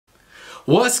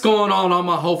What's going on, all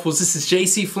my hopefuls? This is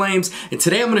Jacey Flames, and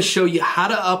today I'm going to show you how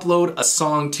to upload a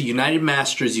song to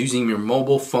UnitedMasters using your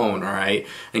mobile phone, alright?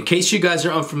 In case you guys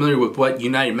are unfamiliar with what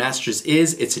UnitedMasters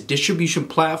is, it's a distribution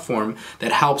platform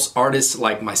that helps artists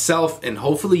like myself and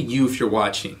hopefully you if you're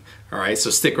watching, alright?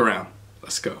 So stick around.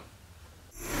 Let's go.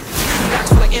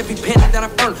 Like every penny that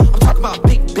I earn, I'm talking about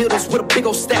big buildings with a big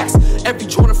old stacks. Every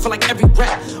Jordan for like every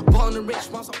rap. Ballin' and rich,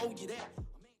 moms, I owe you that.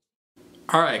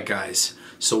 Alright guys,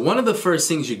 so one of the first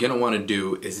things you're going to want to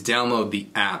do is download the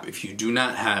app if you do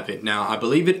not have it. Now I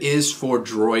believe it is for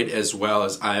Droid as well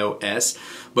as iOS,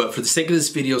 but for the sake of this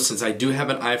video, since I do have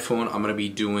an iPhone, I'm going to be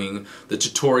doing the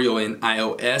tutorial in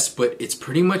iOS, but it's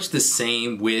pretty much the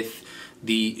same with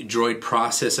the Droid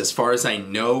process as far as I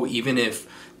know. Even if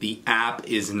the app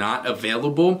is not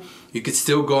available, you could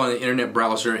still go on the internet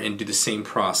browser and do the same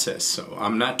process. So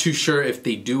I'm not too sure if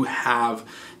they do have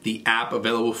the app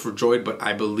available for Droid, but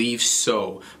I believe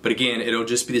so. But again, it'll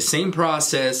just be the same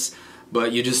process,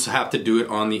 but you just have to do it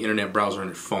on the internet browser on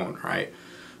your phone, right?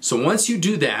 So once you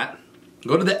do that,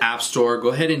 go to the App Store, go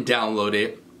ahead and download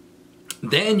it.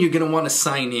 Then you're gonna wanna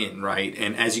sign in, right?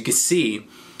 And as you can see,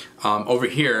 over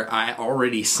here, I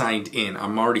already signed in.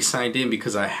 I'm already signed in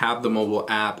because I have the mobile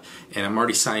app and I'm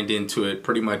already signed into it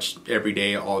pretty much every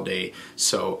day, all day.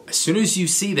 So as soon as you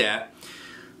see that,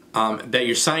 that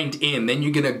you're signed in, then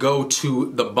you're gonna go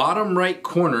to the bottom right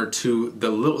corner to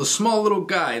the small little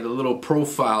guy, the little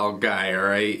profile guy, all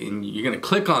right? And you're gonna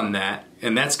click on that,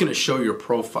 and that's gonna show your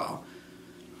profile.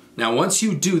 Now, once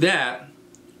you do that,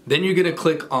 then you're gonna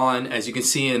click on, as you can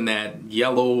see in that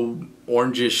yellow,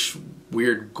 orangish,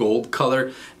 weird gold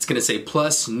color, it's gonna say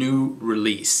plus new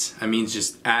release. That means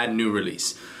just add new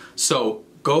release. So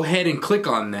go ahead and click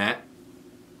on that.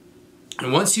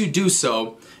 And once you do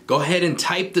so, go ahead and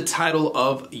type the title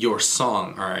of your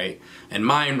song, alright? And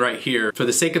mine right here, for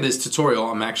the sake of this tutorial,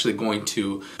 I'm actually going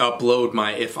to upload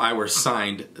my If I Were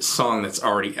Signed song that's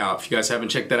already out. If you guys haven't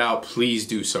checked that out, please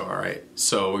do so, alright?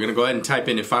 So we're gonna go ahead and type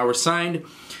in If I Were Signed.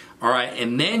 Alright,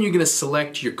 and then you're gonna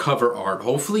select your cover art.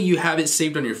 Hopefully you have it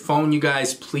saved on your phone, you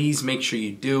guys. Please make sure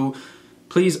you do.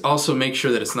 Please also make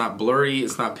sure that it's not blurry,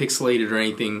 it's not pixelated or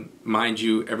anything. Mind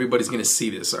you, everybody's gonna see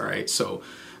this, alright? So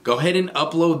go ahead and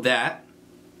upload that.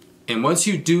 And once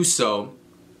you do so,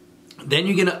 then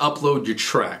you're gonna upload your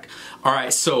track.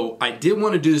 Alright, so I did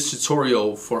want to do this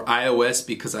tutorial for iOS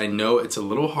because I know it's a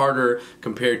little harder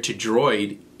compared to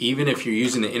Droid, even if you're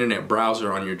using the internet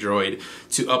browser on your Droid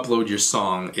to upload your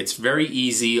song. It's very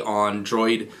easy on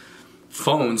Droid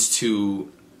phones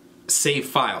to save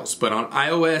files, but on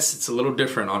iOS it's a little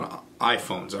different on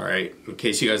iPhones, alright? In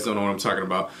case you guys don't know what I'm talking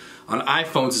about. On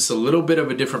iPhones, it's a little bit of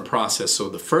a different process. So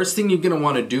the first thing you're going to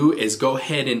want to do is go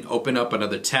ahead and open up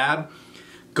another tab.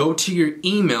 Go to your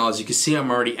email. As you can see,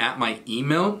 I'm already at my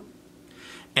email.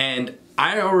 And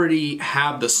I already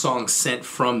have the song sent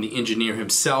from the engineer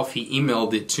himself. He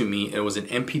emailed it to me. It was an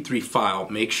MP3 file.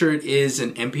 Make sure it is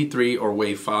an MP3 or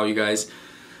WAV file, you guys.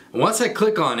 And once I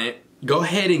click on it, go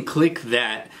ahead and click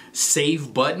that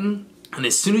save button. And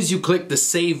as soon as you click the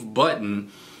save button,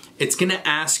 it's gonna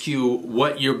ask you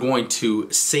what you're going to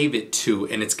save it to,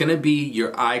 and it's gonna be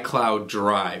your iCloud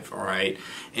drive, alright?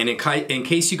 And in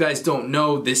case you guys don't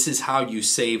know, this is how you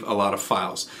save a lot of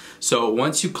files. So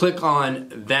once you click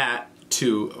on that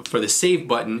for the save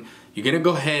button, you're gonna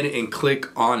go ahead and click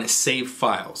on save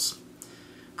files.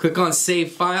 Click on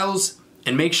save files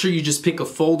and make sure you just pick a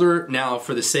folder. Now,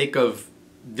 for the sake of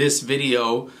this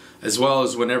video, as well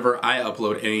as whenever I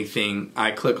upload anything, I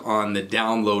click on the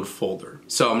download folder.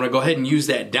 So I'm gonna go ahead and use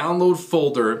that download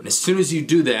folder. And as soon as you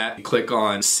do that, you click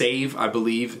on save, I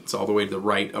believe. It's all the way to the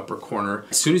right upper corner.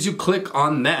 As soon as you click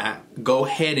on that, go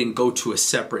ahead and go to a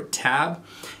separate tab.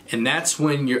 And that's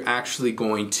when you're actually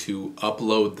going to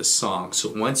upload the song.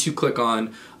 So once you click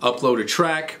on upload a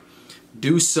track,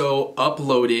 do so,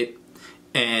 upload it,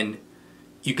 and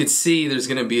you can see there's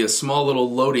gonna be a small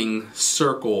little loading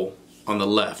circle on the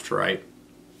left, right?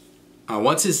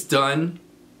 Once it's done,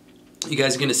 you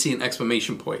guys are gonna see an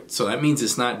exclamation point. So that means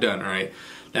it's not done, right?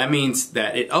 That means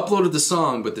that it uploaded the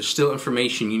song, but there's still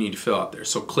information you need to fill out there.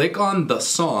 So click on the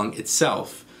song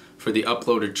itself for the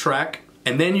uploaded track,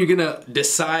 and then you're gonna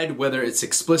decide whether it's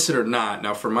explicit or not.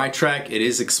 Now for my track, it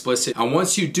is explicit. And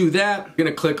once you do that, you're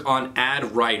gonna click on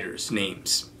add writers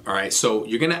names. Alright, so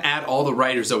you're gonna add all the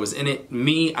writers that was in it.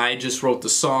 Me, I just wrote the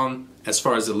song as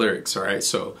far as the lyrics, alright?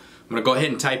 So I'm gonna go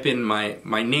ahead and type in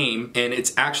my name, and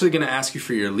it's actually gonna ask you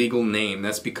for your legal name.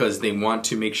 That's because they want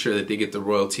to make sure that they get the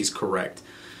royalties correct.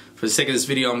 For the sake of this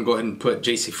video, I'm gonna go ahead and put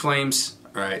Jacey Flames.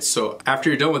 Alright, so after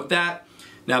you're done with that,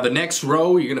 now the next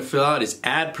row you're gonna fill out is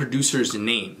add producers'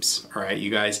 names. Alright,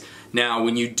 you guys. Now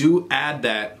when you do add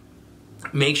that,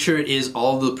 make sure it is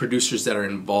all the producers that are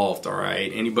involved, all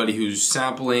right? Anybody who's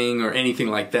sampling or anything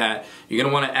like that, you're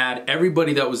gonna wanna add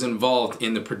everybody that was involved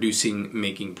in the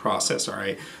making process, all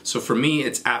right? So for me,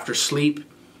 it's After Sleep.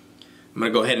 I'm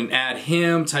gonna go ahead and add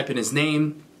him, type in his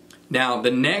name. Now,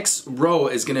 the next row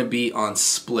is gonna be on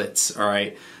splits, all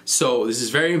right? So this is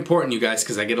very important, you guys,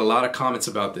 because I get a lot of comments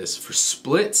about this. For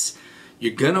splits,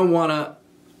 you're gonna wanna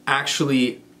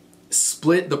actually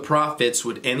split the profits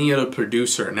with any other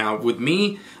producer. Now with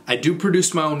me, I do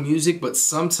produce my own music, but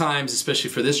sometimes, especially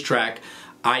for this track,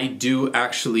 I do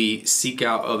actually seek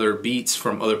out other beats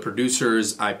from other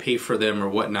producers. I pay for them or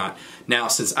whatnot. Now,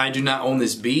 since I do not own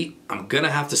this beat, I'm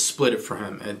gonna have to split it for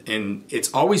him. And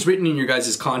it's always written in your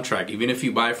guys' contract. Even if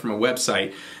you buy it from a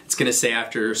website, it's gonna say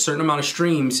after a certain amount of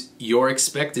streams, you're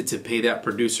expected to pay that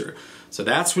producer. So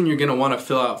that's when you're gonna wanna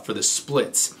fill out for the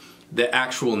splits, the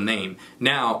actual name.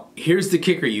 Now, here's the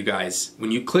kicker, you guys.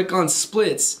 When you click on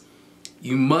splits,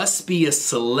 you must be a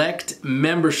select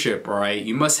membership, all right?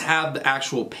 You must have the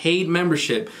actual paid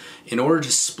membership in order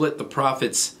to split the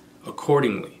profits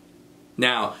accordingly.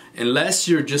 Now, unless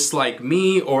you're just like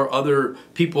me or other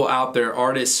people out there,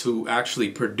 artists who actually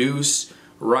produce,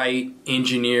 write,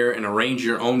 engineer, and arrange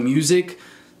your own music,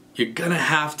 you're gonna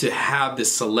have to have the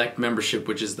select membership,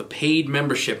 which is the paid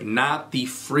membership, not the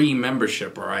free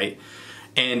membership, all right?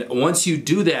 And once you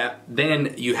do that,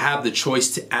 then you have the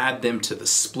choice to add them to the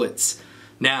splits.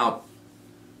 Now,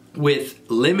 with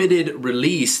limited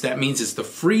release, that means it's the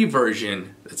free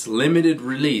version. It's limited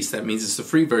release, that means it's the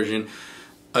free version.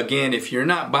 Again, if you're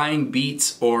not buying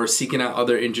beats or seeking out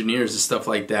other engineers and stuff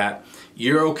like that,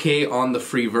 you're okay on the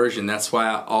free version. That's why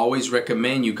I always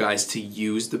recommend you guys to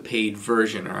use the paid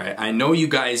version, all right? I know you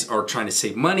guys are trying to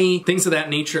save money, things of that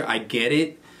nature, I get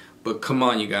it, but come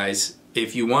on, you guys.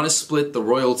 If you want to split the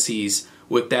royalties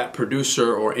with that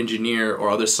producer or engineer or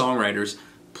other songwriters,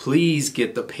 please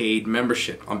get the paid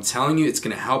membership. I'm telling you, it's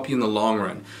gonna help you in the long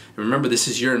run. And remember, this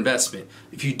is your investment.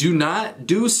 If you do not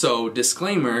do so,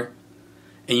 disclaimer,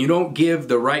 and you don't give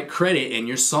the right credit and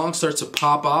your song starts to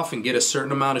pop off and get a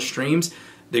certain amount of streams,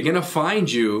 they're gonna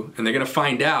find you and they're gonna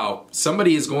find out.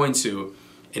 Somebody is going to.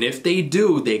 And if they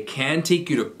do, they can take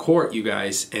you to court, you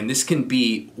guys. And this can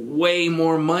be way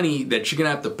more money that you're gonna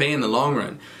have to pay in the long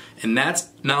run. And that's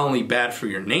not only bad for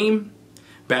your name,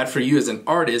 bad for you as an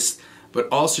artist, but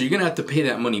also you're gonna have to pay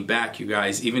that money back, you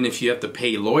guys, even if you have to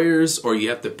pay lawyers or you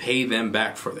have to pay them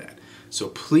back for that. So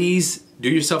please do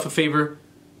yourself a favor,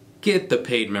 get the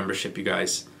paid membership, you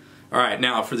guys. All right,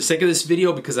 now for the sake of this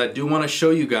video, because I do want to show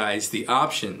you guys the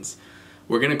options,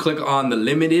 we're going to click on the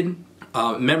limited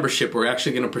membership. We're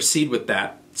actually going to proceed with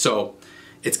that. So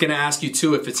it's going to ask you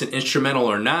too if it's an instrumental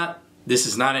or not. This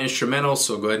is not an instrumental,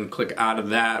 so go ahead and click out of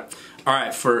that. All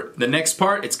right, for the next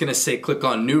part, it's going to say click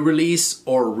on new release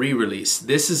or re-release.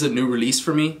 This is a new release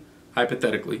for me,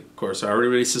 hypothetically. Of course, I already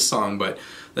released a song, but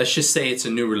let's just say it's a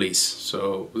new release.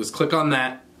 So let's click on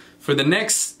that. For the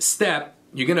next step,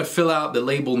 you're gonna fill out the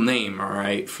label name, all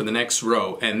right, for the next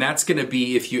row. And that's gonna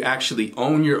be if you actually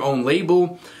own your own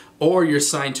label or you're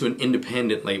signed to an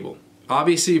independent label.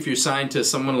 Obviously, if you're signed to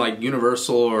someone like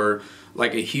Universal or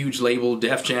like a huge label,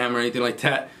 Def Jam or anything like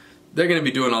that, they're gonna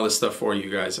be doing all this stuff for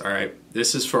you guys, all right?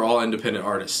 This is for all independent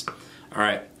artists, all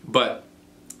right? But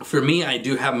for me, I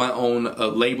do have my own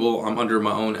label. I'm under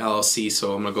my own LLC,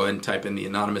 so I'm gonna go ahead and type in the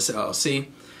anonymous LLC.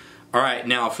 All right,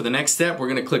 now for the next step, we're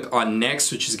gonna click on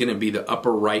next, which is gonna be the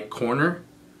upper right corner.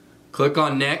 Click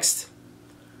on next.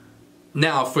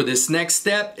 Now for this next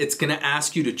step, it's gonna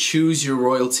ask you to choose your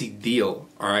royalty deal.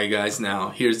 All right, guys, now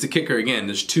here's the kicker again.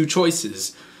 There's two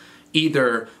choices.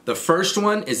 Either the first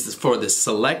one is for the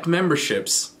select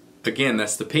memberships. Again,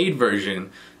 that's the paid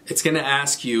version. It's gonna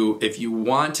ask you if you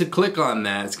want to click on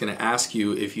that. It's gonna ask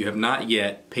you if you have not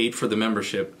yet paid for the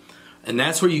membership. And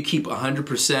that's where you keep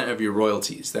 100% of your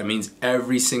royalties. That means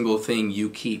every single thing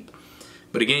you keep.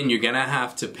 But again, you're gonna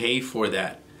have to pay for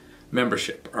that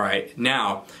membership, all right?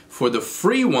 Now, for the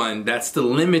free one, that's the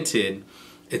limited,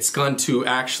 it's going to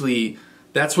actually,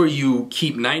 that's where you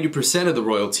keep 90% of the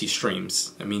royalty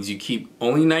streams. That means you keep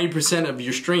only 90% of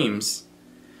your streams,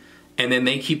 and then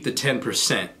they keep the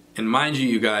 10%. And mind you,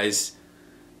 you guys,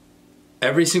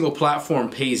 every single platform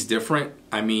pays different.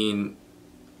 I mean,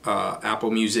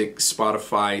 Apple Music,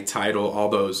 Spotify, Tidal, all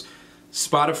those.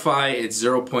 Spotify, it's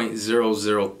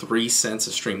 0.003 cents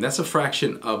a stream. That's a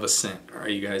fraction of a cent, all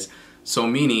right, you guys? So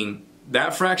meaning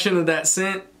that fraction of that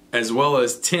cent, as well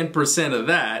as 10% of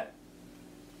that,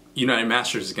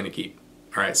 UnitedMasters is gonna keep.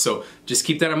 All right, so just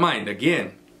keep that in mind.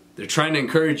 Again, they're trying to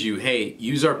encourage you, hey,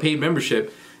 use our paid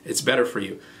membership, it's better for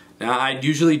you. Now, I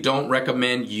usually don't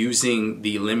recommend using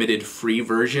the limited free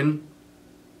version,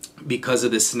 because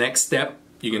of this next step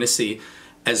you're gonna see,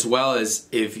 as well as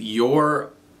if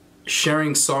you're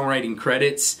sharing songwriting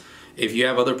credits, if you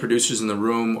have other producers in the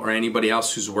room or anybody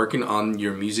else who's working on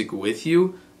your music with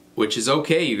you, which is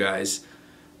okay, you guys,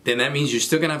 then that means you're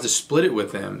still gonna have to split it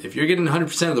with them. If you're getting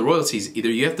 100% of the royalties, either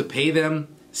you have to pay them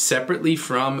separately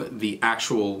from the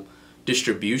actual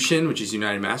distribution, which is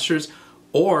UnitedMasters,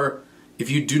 or if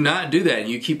you do not do that and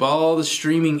you keep all the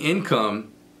streaming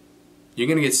income, you're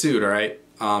gonna get sued, all right?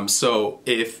 So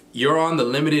if you're on the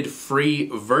limited free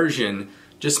version,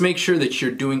 just make sure that you're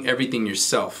doing everything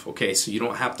yourself, okay? So you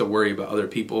don't have to worry about other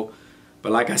people.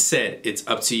 But like I said, it's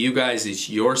up to you guys. It's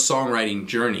your songwriting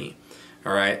journey,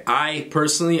 all right? I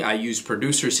personally use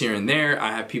producers here and there.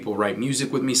 I have people write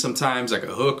music with me sometimes, like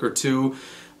a hook or two.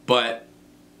 But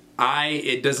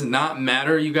it does not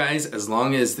matter, you guys, as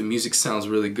long as the music sounds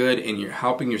really good and you're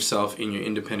helping yourself in your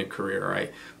independent career, all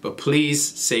right? But please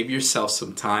save yourself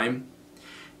some time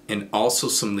and also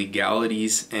some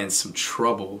legalities and some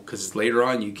trouble, because later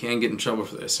on you can get in trouble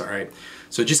for this, all right?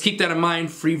 So just keep that in mind.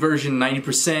 Free version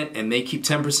 90% and they keep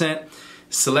 10%.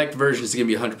 Select version is gonna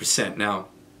be 100%. Now,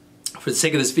 for the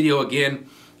sake of this video, again,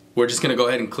 we're just gonna go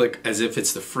ahead and click as if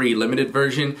it's the free limited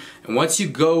version. And once you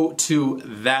go to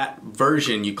that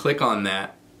version, you click on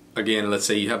that. Again, let's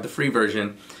say you have the free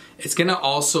version. It's gonna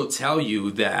also tell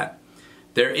you that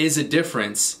there is a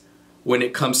difference when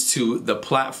it comes to the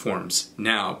platforms.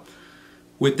 Now,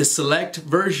 with the select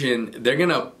version, they're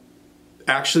gonna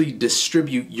actually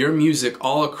distribute your music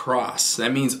all across.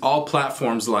 That means all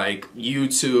platforms like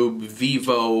YouTube,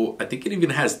 Vivo, I think it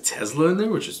even has Tesla in there,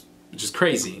 which is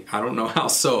crazy. I don't know how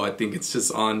so. I think it's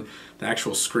just on the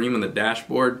actual screen on the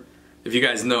dashboard. If you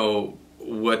guys know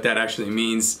what that actually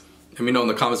means, let me know in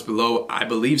the comments below. I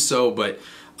believe so, but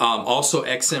also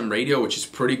XM Radio, which is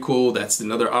pretty cool. That's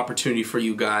another opportunity for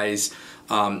you guys,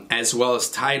 as well as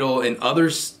Tidal and other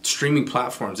streaming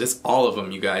platforms. It's all of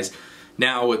them, you guys.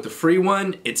 Now, with the free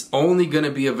one, it's only going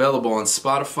to be available on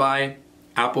Spotify,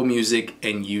 Apple Music,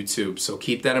 and YouTube. So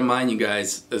keep that in mind, you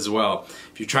guys, as well.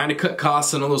 If you're trying to cut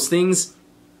costs on all those things,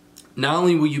 not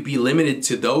only will you be limited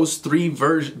to those three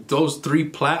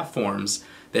platforms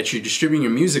that you're distributing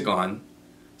your music on,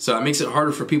 so it makes it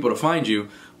harder for people to find you,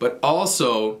 but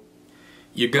also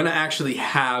you're gonna actually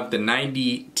have the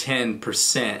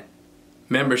 90-10%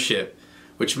 membership,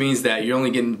 which means that you're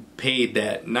only getting paid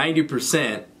that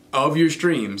 90% of your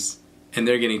streams and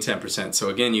they're getting 10%. So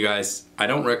again, you guys, I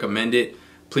don't recommend it.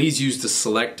 Please use the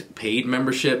select paid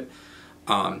membership.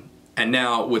 And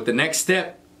now with the next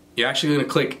step, you're actually gonna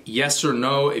click yes or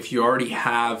no if you already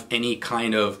have any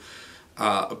kind of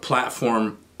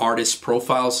platform artist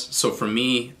profiles. So for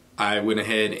me, I went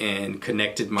ahead and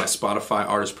connected my Spotify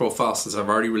artist profile since I've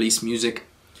already released music,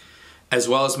 as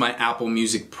well as my Apple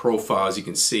Music profile, as you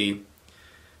can see.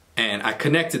 And I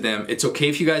connected them. It's okay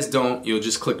if you guys don't, you'll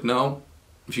just click no.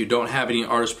 If you don't have any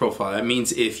artist profile, that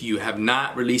means if you have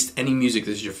not released any music,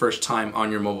 this is your first time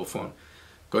on your mobile phone.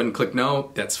 Go ahead and click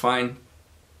no, that's fine.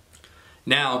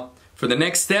 Now, for the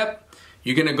next step,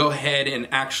 you're gonna go ahead and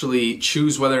actually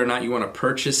choose whether or not you wanna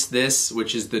purchase this,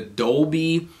 which is the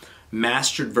Dolby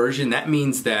mastered version. That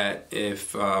means that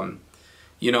if,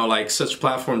 you know, like such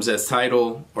platforms as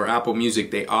Tidal or Apple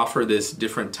Music, they offer this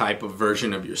different type of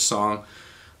version of your song,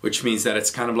 which means that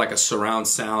it's kind of like a surround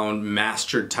sound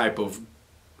mastered type of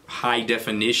high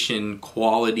definition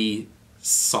quality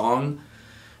song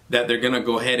that they're gonna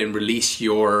go ahead and release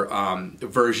your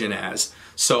version as.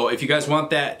 So if you guys want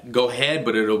that, go ahead,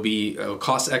 but it'll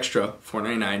cost extra,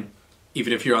 $4.99,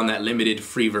 even if you're on that limited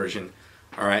free version,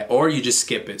 all right? Or you just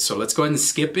skip it. So let's go ahead and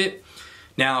skip it.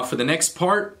 Now for the next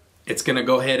part, it's gonna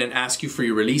go ahead and ask you for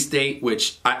your release date,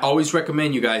 which I always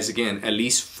recommend you guys, again, at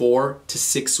least 4 to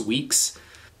 6 weeks.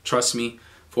 Trust me,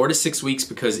 4 to 6 weeks,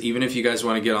 because even if you guys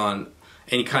wanna get on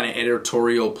any kind of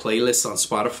editorial playlist on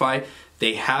Spotify,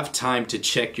 they have time to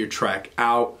check your track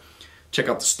out, check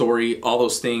out the story, all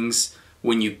those things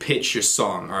when you pitch your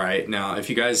song, all right? Now, if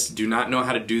you guys do not know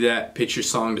how to do that, pitch your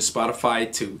song to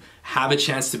Spotify to have a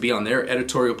chance to be on their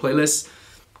editorial playlist,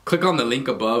 click on the link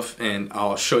above and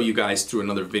I'll show you guys through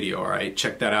another video, all right?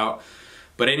 Check that out.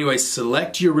 But anyway,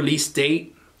 select your release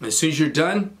date. As soon as you're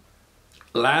done,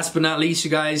 last but not least,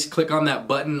 you guys, click on that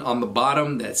button on the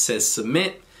bottom that says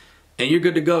submit, and you're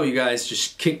good to go, you guys.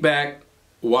 Just kick back,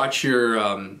 watch your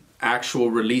actual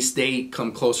release date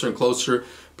come closer and closer,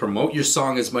 promote your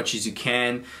song as much as you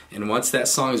can, and once that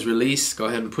song is released, go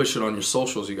ahead and push it on your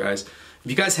socials, you guys.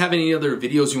 If you guys have any other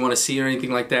videos you want to see or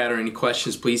anything like that, or any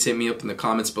questions, please hit me up in the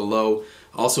comments below.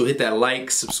 Also hit that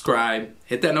like, subscribe,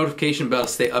 hit that notification bell to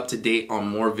stay up to date on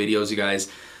more videos, you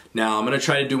guys. Now I'm going to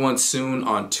try to do one soon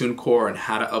on TuneCore and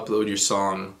how to upload your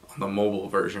song on the mobile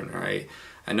version, all right?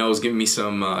 I know it's giving me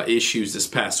some issues this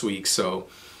past week, so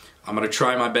I'm going to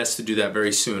try my best to do that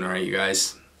very soon, all right, you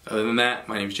guys? Other than that,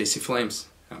 my name is Jacey Flames.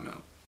 I'm out.